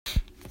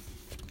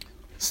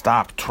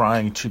Stop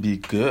trying to be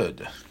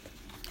good.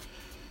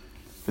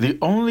 The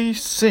only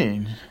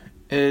sin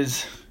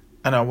is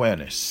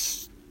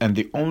unawareness, and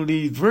the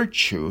only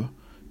virtue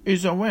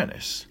is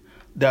awareness.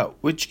 That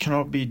which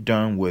cannot be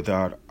done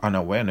without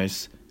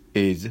unawareness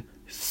is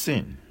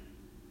sin.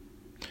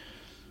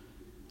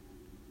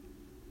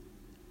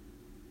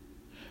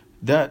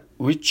 That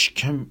which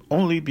can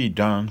only be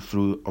done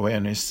through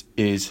awareness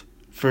is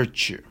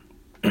virtue.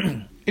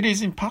 It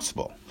is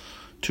impossible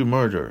to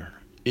murder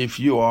if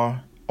you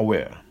are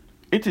aware.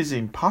 It is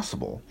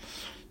impossible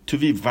to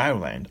be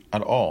violent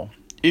at all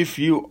if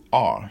you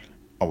are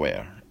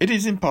aware. It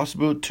is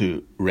impossible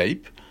to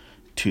rape,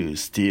 to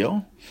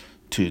steal,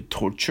 to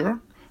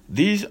torture.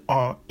 These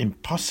are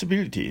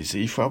impossibilities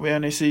if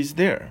awareness is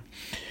there.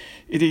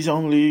 It is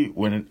only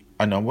when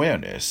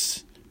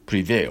unawareness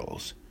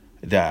prevails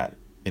that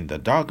in the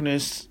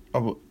darkness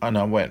of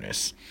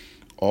unawareness,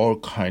 all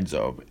kinds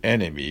of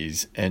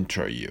enemies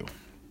enter you.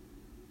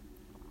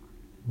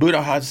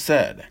 Buddha has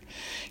said,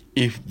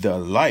 if the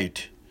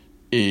light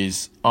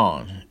is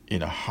on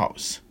in a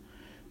house,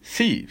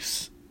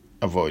 thieves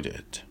avoid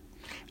it.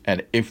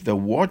 And if the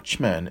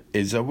watchman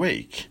is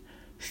awake,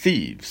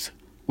 thieves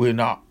will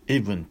not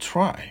even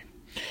try.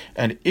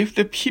 And if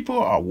the people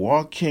are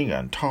walking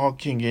and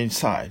talking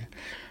inside,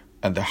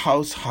 and the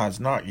house has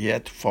not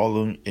yet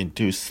fallen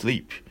into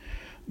sleep,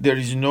 there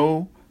is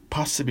no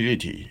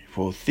possibility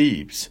for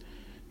thieves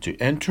to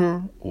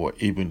enter or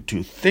even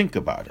to think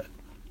about it.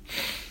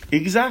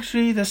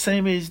 Exactly the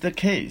same is the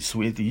case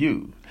with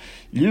you.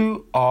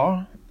 You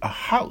are a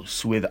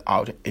house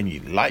without any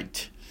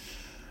light.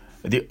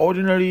 The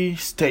ordinary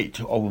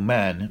state of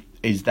man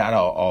is that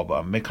of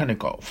a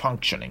mechanical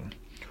functioning,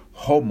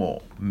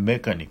 homo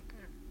mechanicus.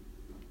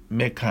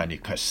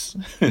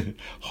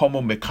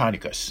 Homo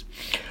mechanicus.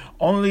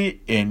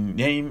 Only in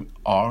name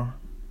are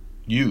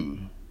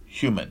you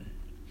human.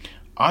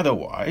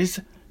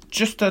 Otherwise,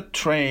 just a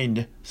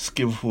trained,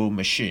 skillful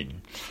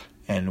machine.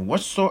 And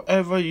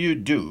whatsoever you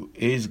do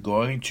is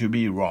going to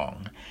be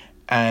wrong.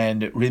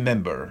 And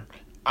remember,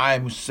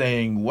 I'm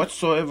saying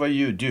whatsoever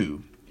you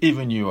do,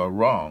 even your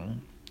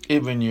wrong,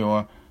 even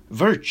your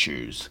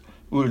virtues,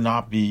 will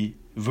not be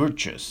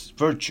virtues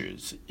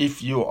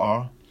if you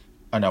are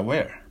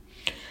unaware.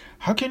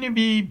 How can you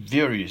be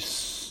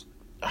various?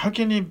 How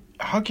can you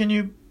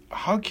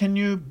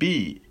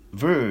be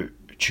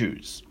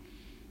virtues?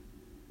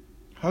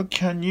 How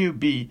can you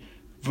be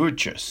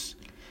virtuous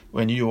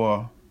when you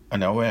are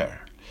unaware?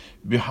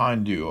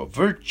 Behind your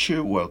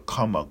virtue will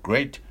come a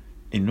great,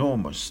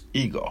 enormous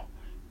ego.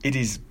 It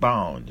is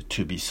bound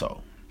to be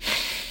so.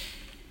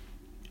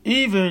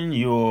 Even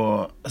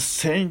your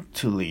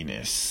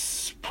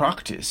saintliness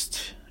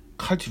practiced,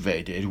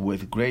 cultivated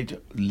with great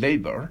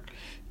labor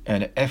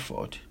and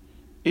effort,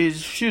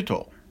 is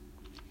futile,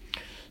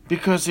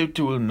 because it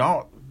will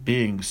not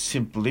bring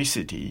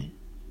simplicity,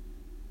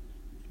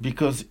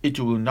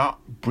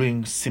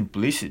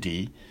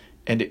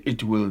 and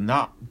it will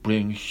not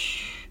bring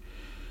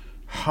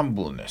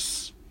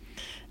humbleness,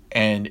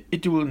 and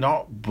it will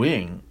not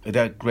bring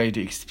that great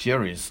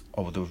experience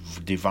of the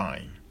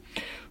divine,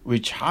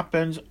 which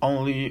happens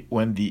only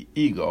when the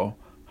ego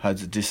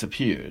has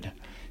disappeared.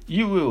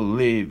 You will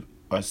live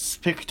a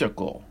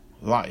spectacle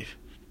life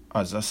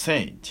as a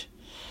saint,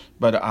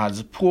 but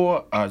as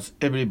poor as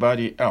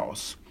everybody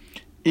else,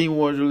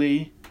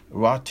 inwardly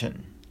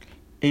rotten,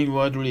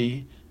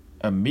 inwardly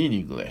a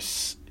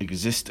meaningless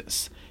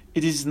existence.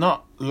 It is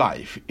not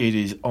life, it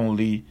is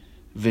only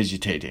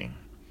vegetating.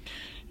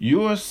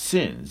 Your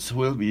sins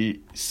will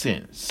be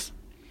sins.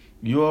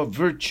 Your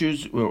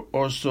virtues will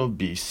also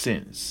be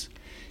sins.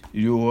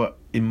 Your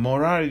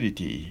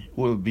immorality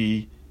will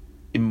be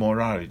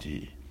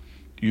immorality.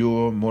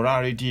 Your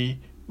morality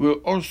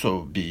will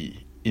also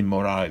be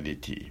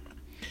immorality.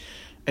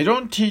 I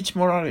don't teach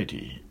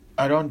morality.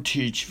 I don't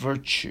teach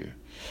virtue,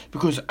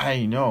 because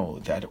I know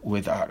that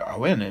without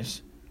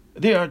awareness,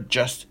 they are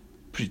just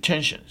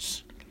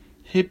pretensions,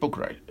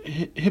 hypocrisies.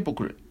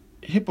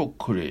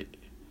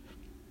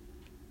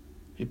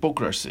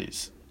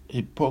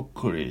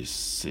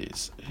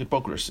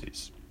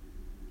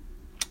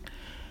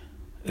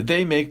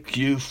 They make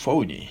you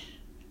phony.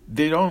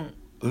 They don't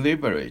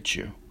liberate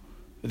you.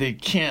 They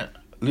can't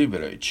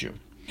liberate you.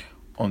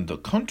 On the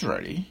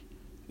contrary,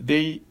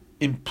 they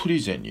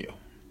imprison you.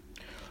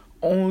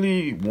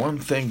 Only one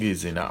thing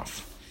is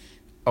enough.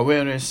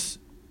 Awareness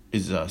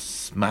is a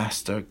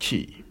master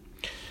key.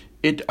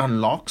 It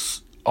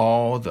unlocks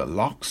all the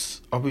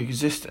locks of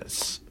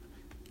existence.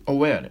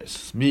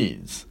 Awareness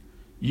means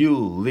you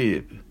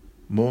live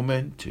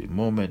moment to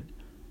moment,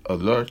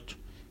 alert,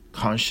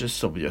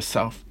 conscious of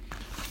yourself,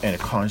 and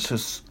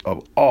conscious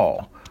of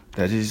all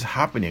that is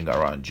happening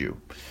around you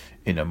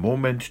in a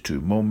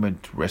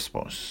moment-to-moment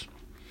response.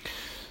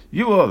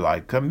 You are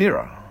like a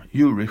mirror.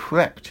 You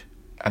reflect,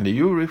 and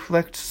you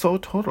reflect so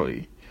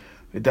totally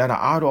that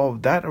out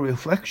of that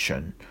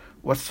reflection,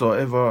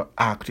 whatsoever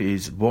act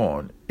is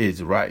born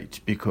is right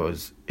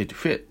because it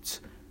fits.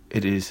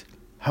 It is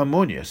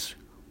harmonious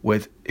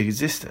with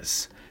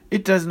existence.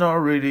 It does not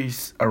really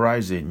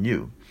arise in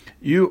you.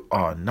 You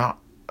are not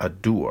a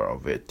doer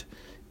of it.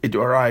 It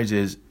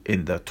arises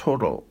in the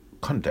total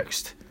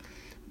context.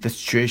 The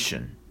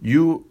situation,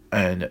 you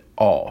and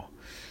all,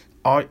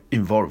 are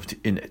involved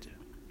in it.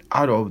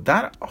 Out of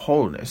that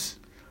wholeness,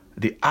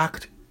 the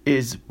act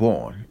is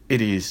born.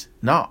 It is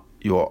not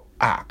your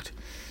act.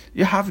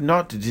 You have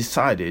not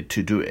decided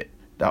to do it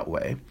that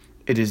way.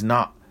 It is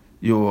not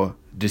your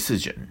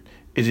decision.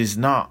 It is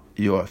not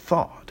your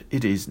thought.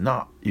 It is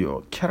not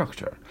your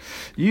character.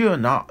 You are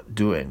not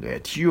doing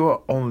it. You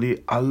are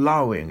only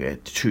allowing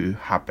it to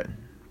happen.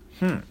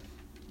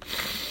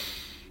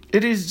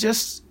 It is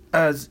just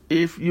as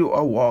if you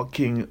are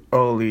walking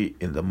early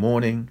in the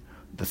morning,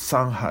 the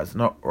sun has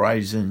not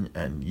risen,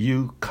 and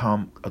you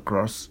come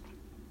across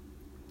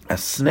a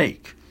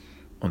snake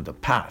on the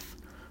path.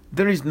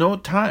 There is no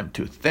time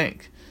to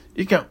think.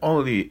 You can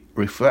only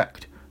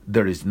reflect.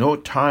 There is no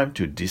time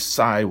to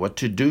decide what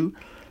to do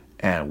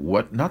and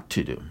what not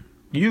to do.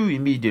 You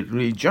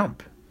immediately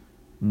jump.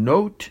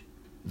 Note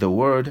the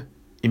word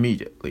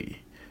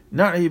immediately.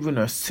 Not even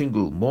a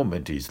single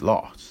moment is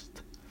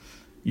lost.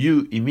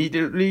 You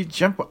immediately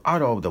jump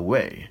out of the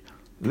way.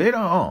 Later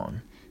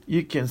on,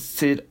 you can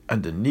sit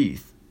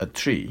underneath a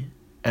tree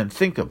and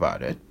think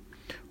about it,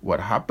 what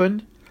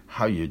happened,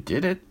 how you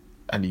did it,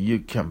 and you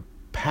can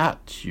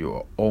pat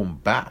your own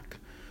back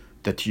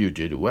that you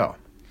did well.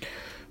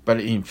 But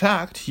in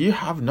fact, you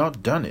have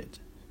not done it.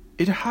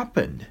 It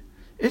happened.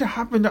 It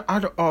happened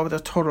out of the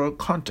total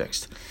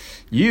context.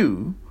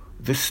 You,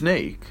 the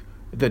snake,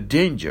 the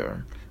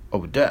danger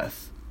of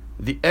death,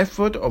 the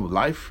effort of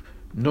life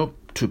not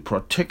to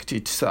protect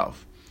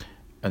itself,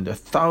 and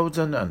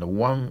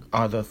 1,001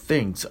 other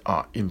things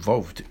are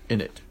involved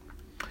in it.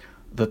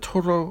 The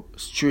total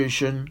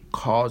situation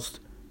caused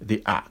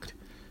the act.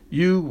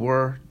 You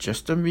were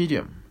just a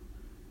medium.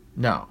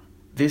 Now,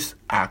 this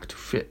act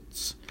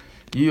fits.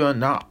 You are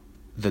not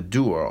the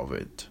doer of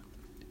it.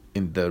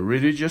 In the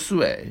religious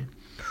way,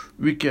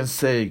 we can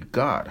say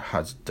God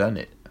has done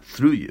it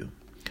through you.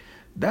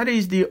 That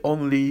is the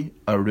only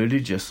a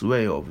religious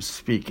way of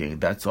speaking,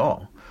 that's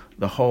all.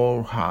 The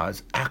whole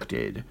has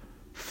acted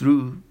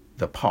through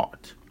the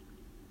part.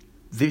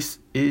 This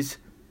is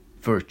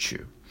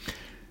virtue.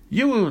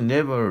 You will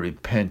never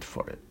repent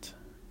for it.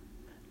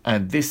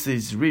 And this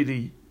is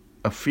really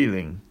a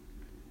feeling,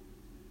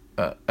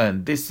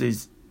 and this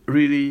is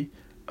really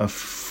a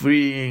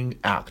freeing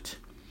act.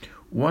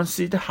 Once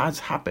it has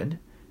happened,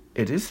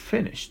 it is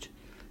finished.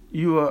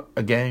 You are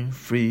again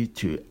free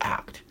to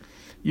act.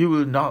 You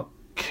will not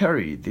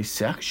carry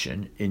this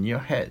action in your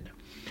head.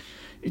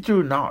 It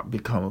will not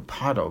become a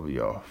part of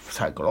your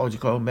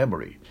psychological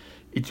memory.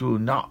 It will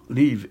not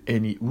leave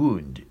any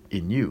wound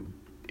in you.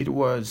 It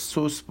was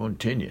so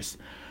spontaneous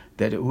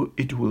that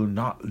it will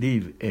not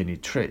leave any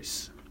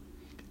trace.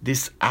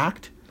 This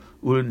act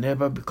will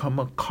never become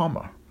a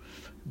comma.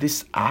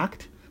 This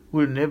act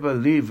will never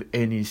leave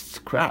any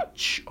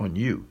scratch on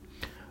you.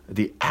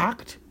 The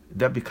act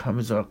that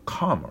becomes a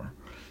comma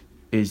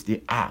is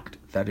the act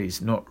that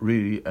is not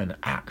really an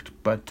act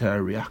but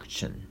a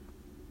reaction,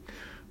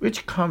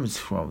 which comes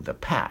from the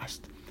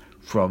past,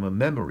 from a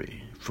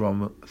memory,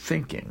 from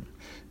thinking.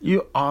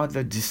 You are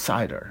the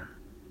decider,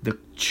 the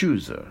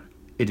chooser.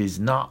 It is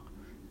not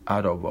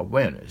out of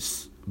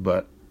awareness,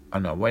 but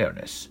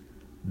unawareness.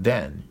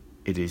 Then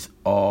it is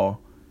all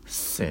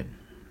sin.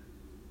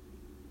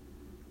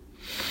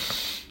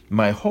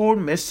 My whole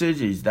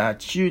message is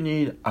that you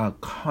need a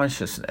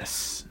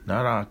consciousness,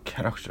 not a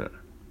character.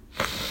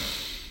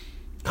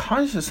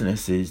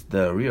 Consciousness is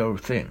the real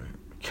thing.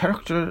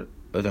 Character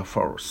is the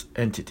false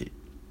entity.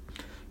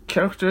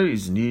 Character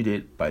is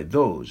needed by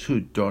those who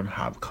don't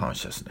have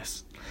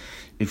consciousness.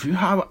 If you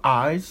have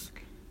eyes,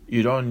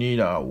 you don't need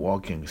a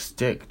walking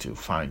stick to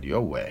find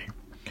your way,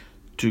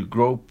 to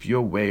grope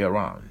your way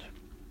around.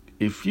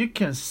 If you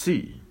can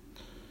see,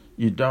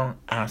 you don't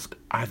ask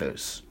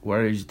others,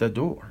 where is the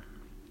door?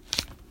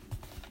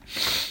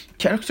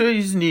 Character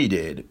is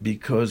needed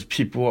because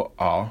people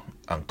are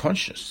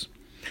unconscious.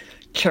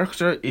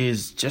 Character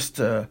is just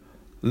a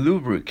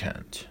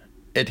lubricant.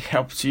 It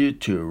helps you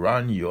to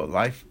run your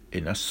life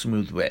in a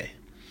smooth way.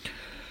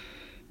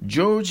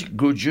 George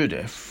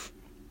Gurdjieff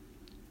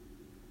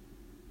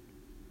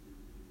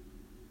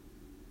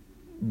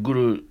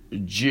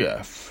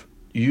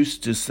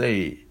used to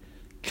say,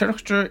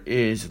 character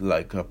is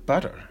like a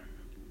butter.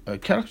 A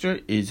character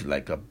is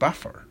like a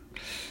buffer.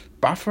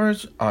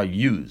 Buffers are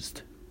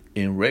used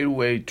in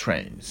railway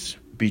trains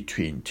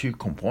between two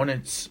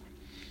components.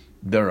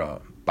 There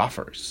are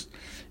buffers.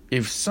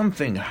 If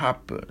something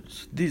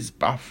happens, these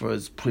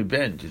buffers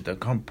prevent the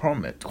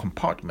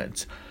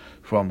compartments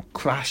from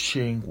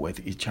clashing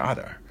with each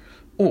other.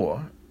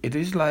 Or it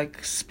is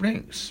like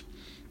springs.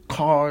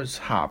 Cars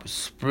have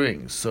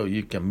springs so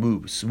you can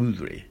move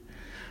smoothly.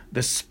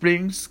 The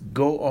springs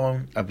go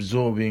on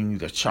absorbing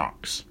the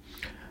shocks.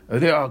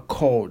 They are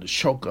called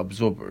shock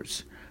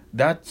absorbers.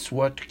 That's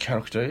what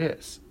character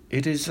is.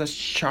 It is a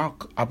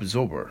shock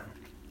absorber.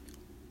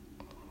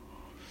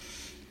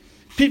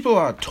 People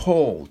are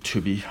told to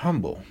be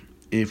humble.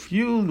 If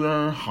you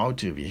learn how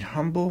to be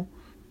humble,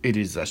 It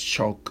is a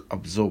shock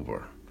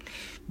absorber.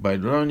 By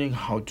learning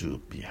how to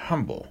be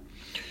humble,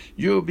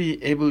 you'll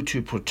be able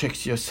to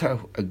protect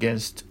yourself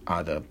against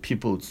other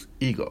people's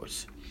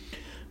egos.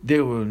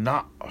 They will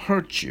not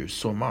hurt you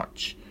so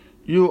much.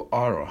 You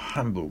are a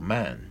humble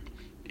man.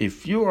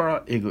 If you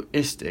are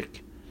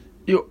egoistic,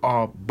 you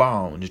are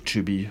bound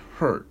to be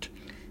hurt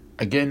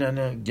again and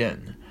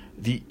again.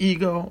 The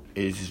ego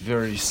is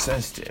very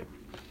sensitive.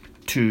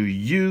 To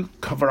you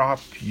cover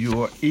up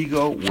your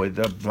ego with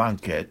a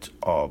blanket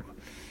of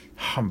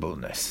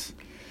humbleness.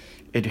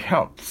 It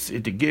helps.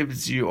 It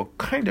gives you a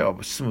kind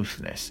of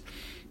smoothness,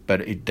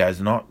 but it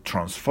does not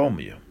transform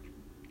you.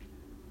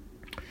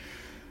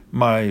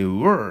 My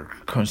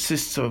work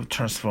consists of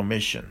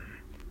transformation.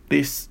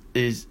 This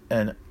is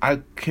an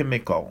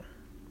alchemical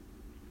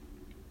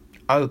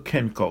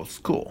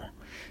school.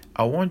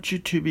 I want you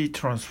to be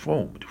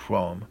transformed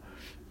from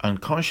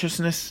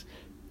unconsciousness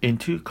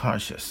into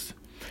conscious,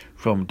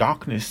 from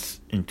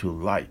darkness into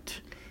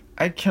light.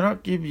 I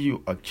cannot give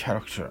you a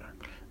character.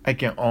 I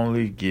can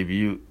only give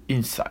you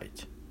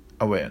insight,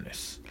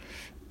 awareness.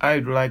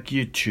 I'd like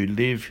you to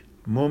live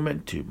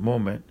moment to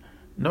moment,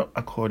 not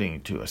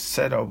according to a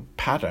set of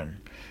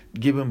pattern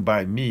given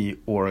by me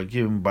or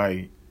given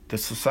by the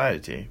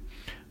society,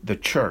 the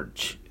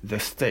church, the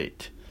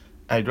state.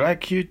 I'd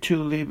like you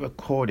to live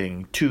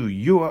according to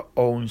your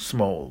own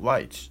small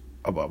light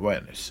of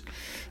awareness,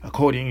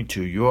 according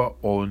to your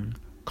own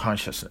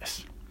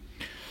consciousness.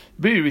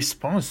 Be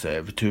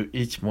responsive to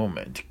each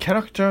moment.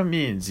 Character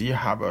means you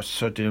have a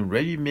certain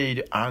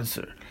ready-made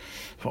answer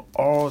for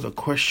all the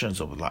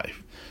questions of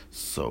life.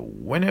 So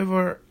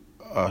whenever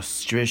a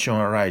situation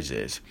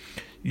arises,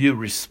 you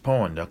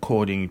respond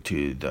according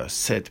to the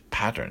set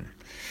pattern.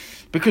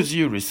 Because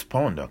you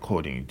respond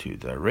according to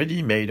the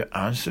ready-made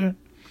answer,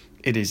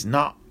 it is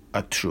not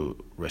a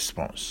true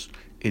response.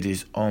 It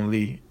is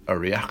only a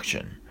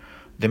reaction.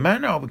 The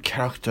man of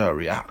character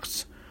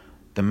reacts.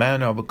 The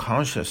man of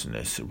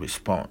consciousness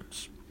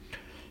responds.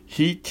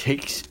 He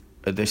takes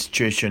the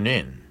situation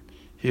in.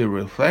 He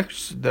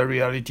reflects the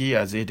reality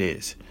as it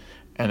is,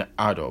 and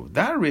out of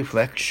that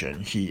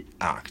reflection he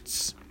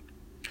acts.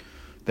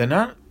 The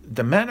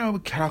man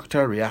of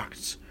character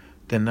reacts.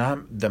 The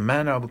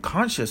man of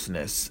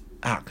consciousness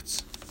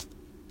acts.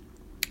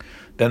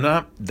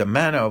 The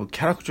man of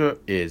character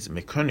is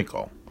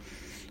mechanical,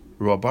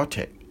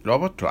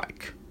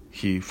 robot-like.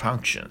 He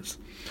functions.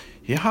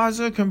 He has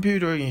a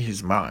computer in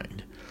his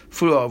mind,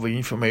 full of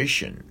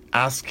information.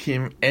 Ask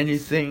him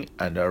anything,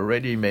 and a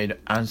ready-made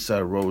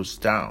answer rolls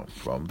down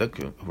from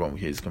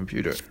his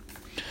computer.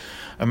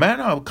 A man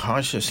of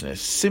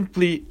consciousness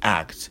simply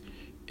acts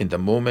in the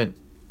moment,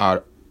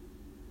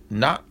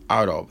 not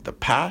out of the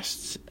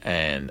past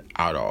and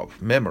out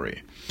of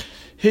memory.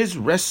 His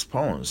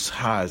response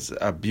has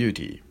a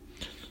beauty,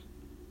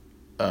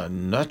 a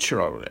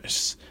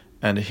naturalness,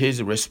 and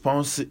his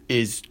response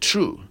is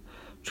true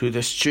to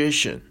the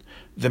situation.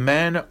 The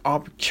man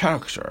of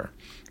character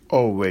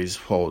always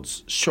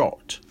falls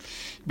short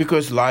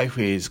because life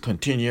is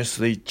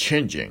continuously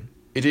changing.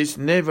 It is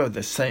never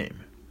the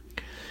same.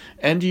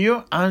 And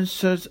your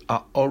answers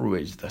are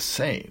always the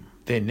same.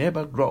 They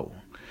never grow.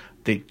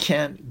 They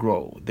can't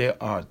grow. They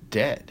are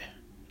dead.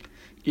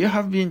 You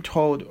have been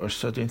told a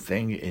certain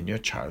thing in your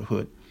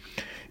childhood.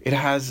 It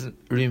has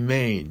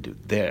remained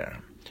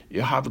there.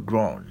 You have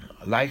grown.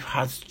 Life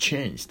has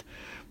changed.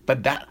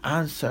 But that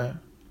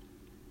answer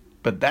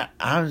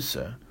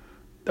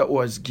that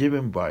was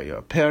given by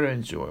your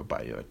parents or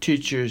by your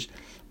teachers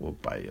or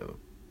by your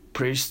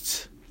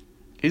priests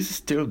is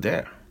still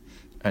there.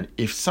 And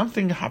if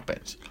something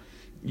happens,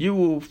 you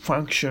will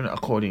function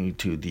according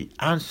to the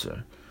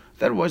answer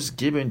that was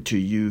given to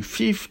you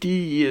 50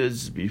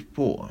 years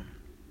before.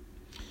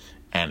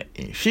 And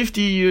in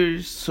 50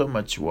 years, so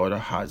much water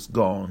has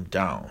gone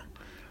down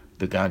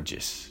the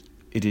Ganges.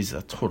 It is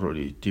a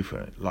totally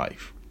different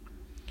life.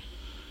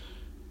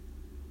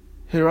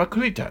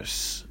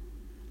 Heraclitus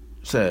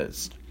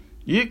says,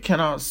 "You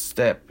cannot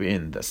step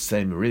in the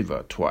same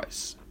river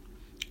twice."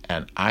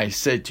 And I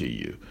say to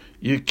you,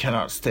 you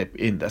cannot step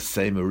in the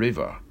same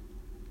river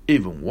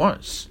even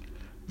once.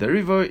 The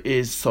river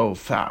is so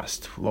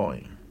fast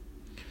flowing.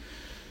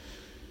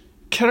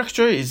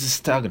 Character is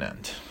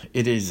stagnant.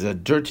 It is a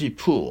dirty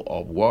pool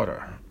of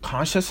water.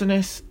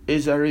 Consciousness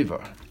is a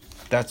river.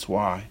 That's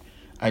why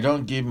I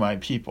don't give my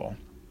people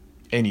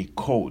any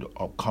code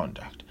of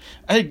conduct.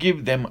 I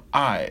give them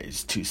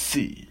eyes to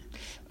see,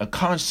 a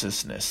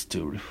consciousness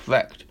to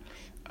reflect,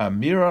 a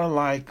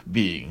mirror-like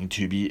being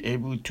to be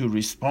able to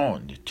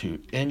respond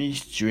to any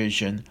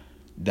situation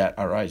that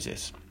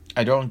arises.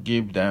 I don't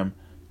give them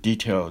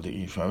detailed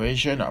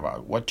information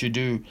about what to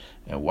do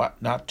and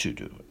what not to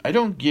do. I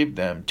don't give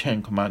them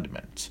 10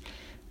 commandments.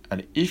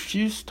 And if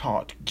you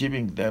start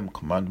giving them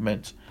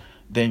commandments,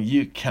 then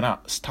you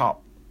cannot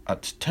stop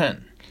at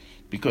 10,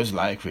 because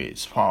life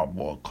is far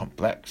more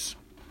complex.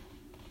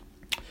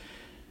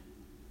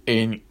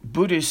 In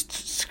Buddhist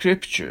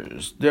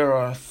scriptures, there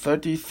are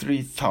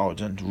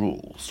 33,000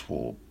 rules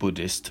for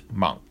Buddhist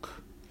monk.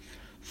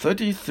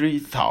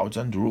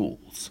 33,000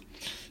 rules.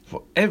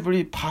 For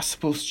every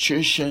possible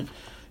situation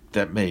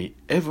that may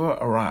ever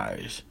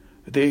arise,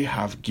 they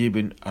have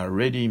given a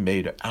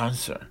ready-made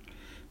answer.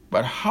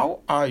 But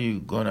how are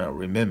you going to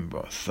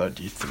remember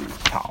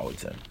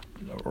 33,000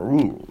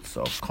 rules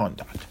of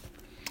conduct?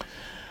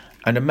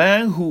 And a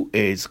man who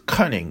is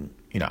cunning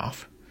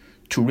enough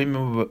to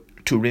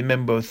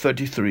remember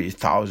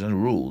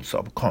 33,000 rules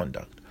of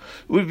conduct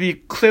will be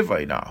clever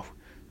enough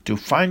to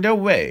find a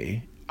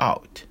way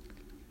out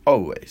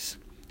always.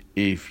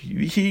 If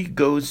he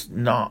does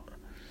not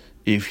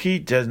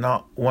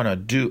want to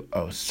do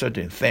a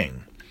certain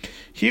thing,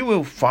 he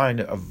will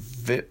find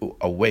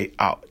a way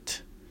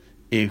out.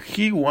 If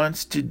he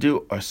wants to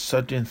do a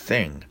certain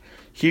thing,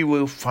 he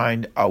will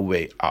find a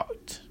way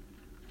out.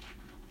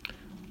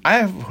 I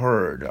have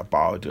heard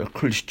about a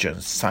Christian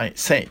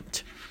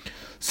saint.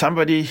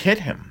 Somebody hit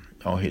him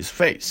on his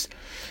face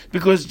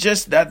because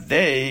just that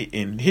day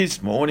in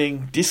his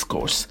morning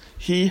discourse,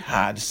 he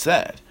had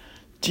said,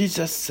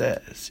 Jesus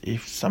says,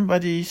 if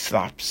somebody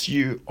slaps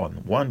you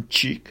on one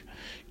cheek,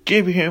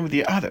 give him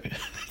the other.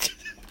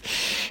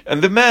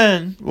 And the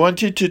man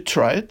wanted to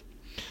try it,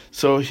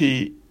 so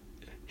he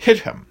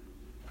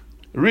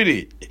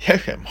really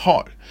hit him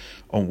hard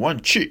on one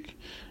cheek.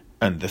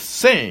 And the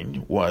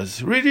saint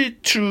was really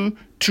true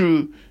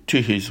to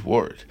his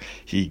word.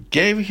 He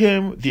gave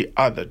him the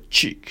other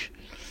cheek.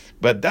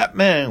 But that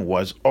man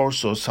was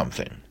also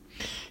something.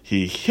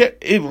 He hit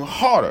even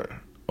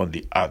harder on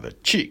the other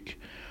cheek.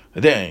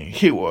 Then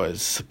he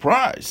was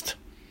surprised.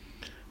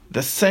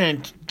 The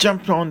saint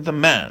jumped on the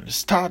man,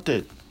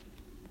 started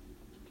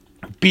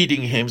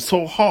beating him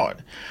so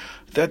hard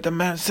that the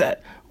man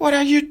said, "What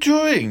are you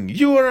doing?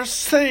 You are a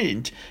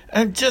saint.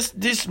 And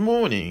just this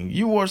morning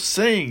you were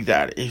saying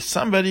that if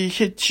somebody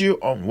hits you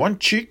on one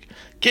cheek,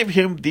 give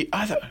him the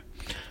other."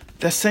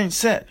 The saint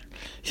said,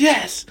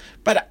 "Yes,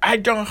 but I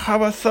don't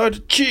have a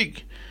third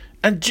cheek."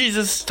 And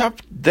Jesus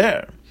stopped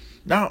there.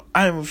 "Now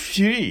I'm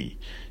free.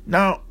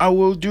 Now I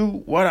will do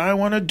what I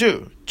want to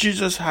do."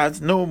 Jesus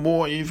has no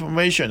more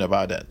information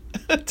about that.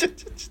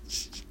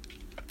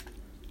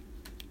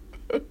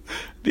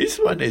 This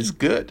one is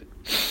good.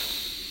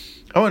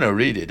 I want to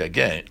read it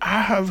again.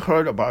 I have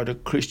heard about a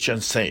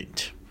Christian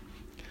saint.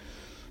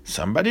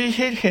 Somebody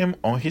hit him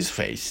on his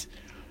face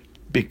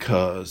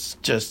because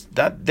just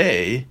that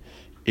day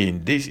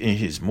in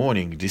his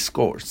morning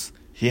discourse,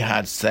 he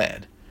had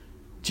said,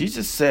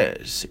 Jesus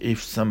says,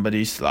 if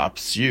somebody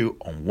slaps you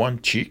on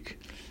one cheek,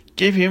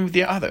 give him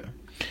the other.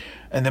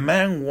 And the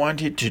man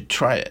wanted to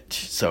try it,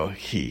 so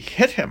he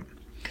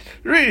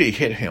really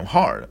hit him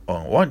hard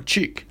on one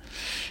cheek.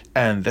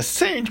 And the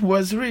saint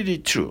was really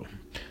true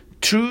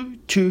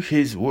to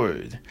his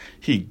word.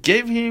 He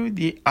gave him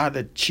the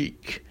other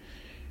cheek.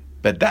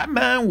 But that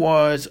man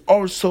was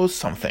also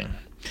something.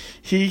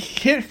 He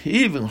hit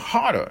even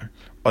harder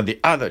on the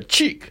other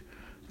cheek.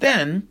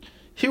 Then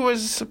he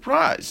was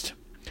surprised.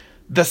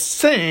 The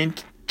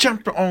saint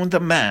jumped on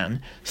the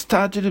man,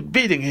 started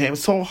beating him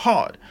so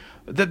hard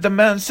that the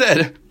man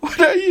said, "What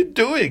are you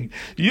doing?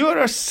 You're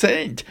a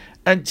saint.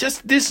 And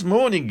just this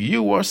morning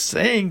you were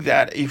saying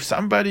that if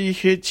somebody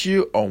hits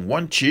you on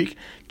one cheek,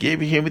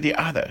 give him the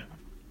other."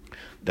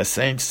 The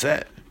saint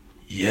said,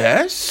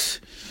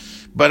 "Yes,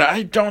 but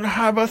I don't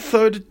have a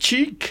third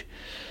cheek."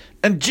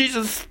 And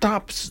Jesus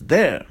stops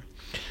there.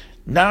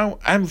 "Now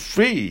I'm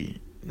free.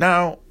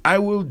 Now I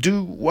will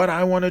do what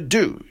I want to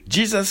do."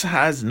 Jesus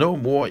has no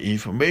more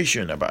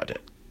information about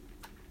it.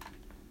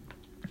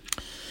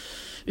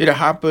 It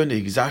happened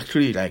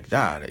exactly like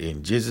that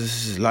in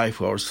Jesus' life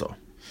also.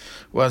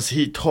 Once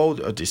he told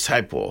a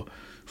disciple,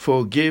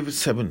 "Forgive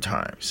 7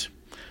 times."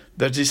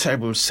 The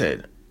disciple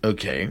said,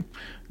 "Okay."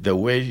 The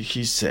way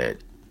he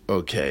said,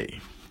 "Okay,"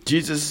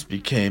 Jesus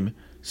became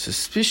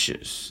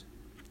suspicious.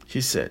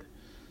 He said,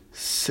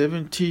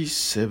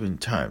 77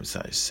 times,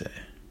 I say.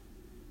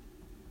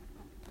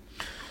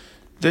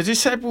 The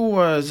disciple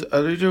was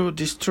a little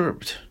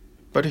disturbed,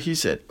 but he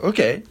said,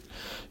 "Okay,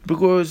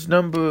 because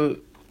number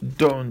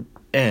don't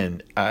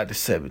end at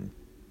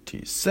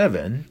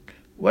 77.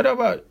 What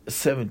about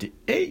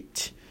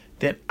 78?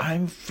 Then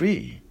I'm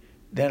free.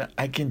 Then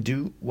I can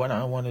do what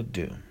I want to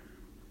do."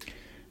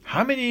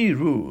 How many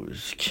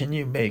rules can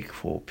you make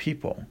for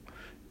people?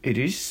 It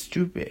is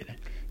stupid,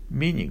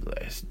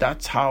 meaningless.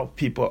 That's how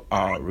people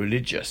are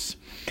religious.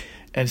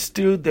 And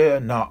still they are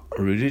not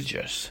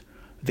religious.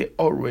 They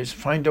always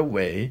find a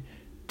way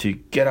to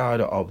get out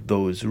of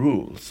those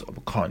rules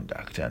of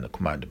conduct and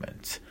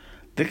commandments.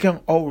 They can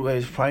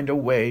always find a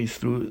way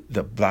through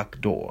the black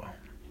door.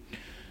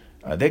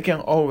 They can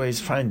always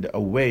find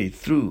a way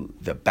through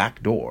the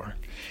back door.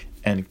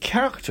 And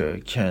character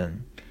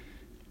can,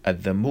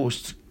 at the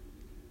most,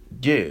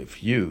 give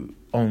you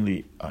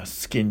only a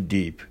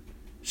skin-deep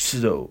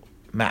pseudo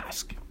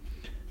mask.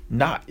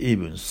 Not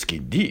even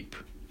skin-deep.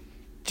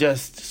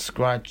 Just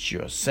scratch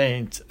your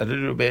saint a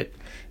little bit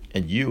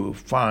and you will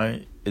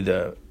find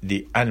the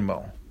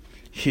animal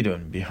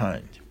hidden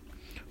behind.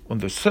 On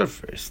the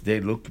surface,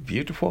 they look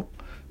beautiful,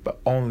 but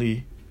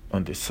only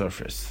on the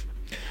surface.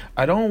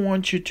 I don't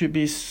want you to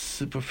be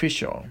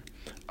superficial.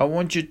 I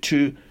want you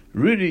to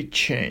really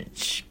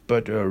change,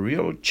 but a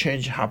real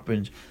change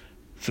happens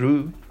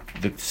through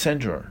the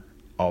center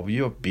of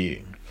your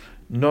being,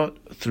 not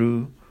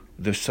through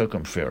the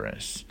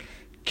circumference.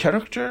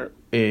 Character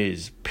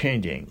is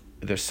painting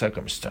the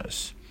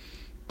circumstance.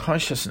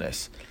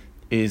 Consciousness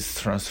is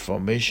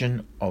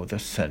transformation of the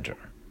center.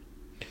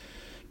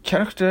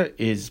 Character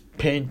is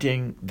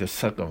painting the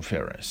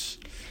circumference.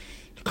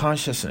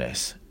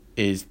 Consciousness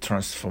is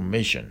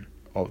transformation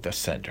of the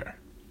center.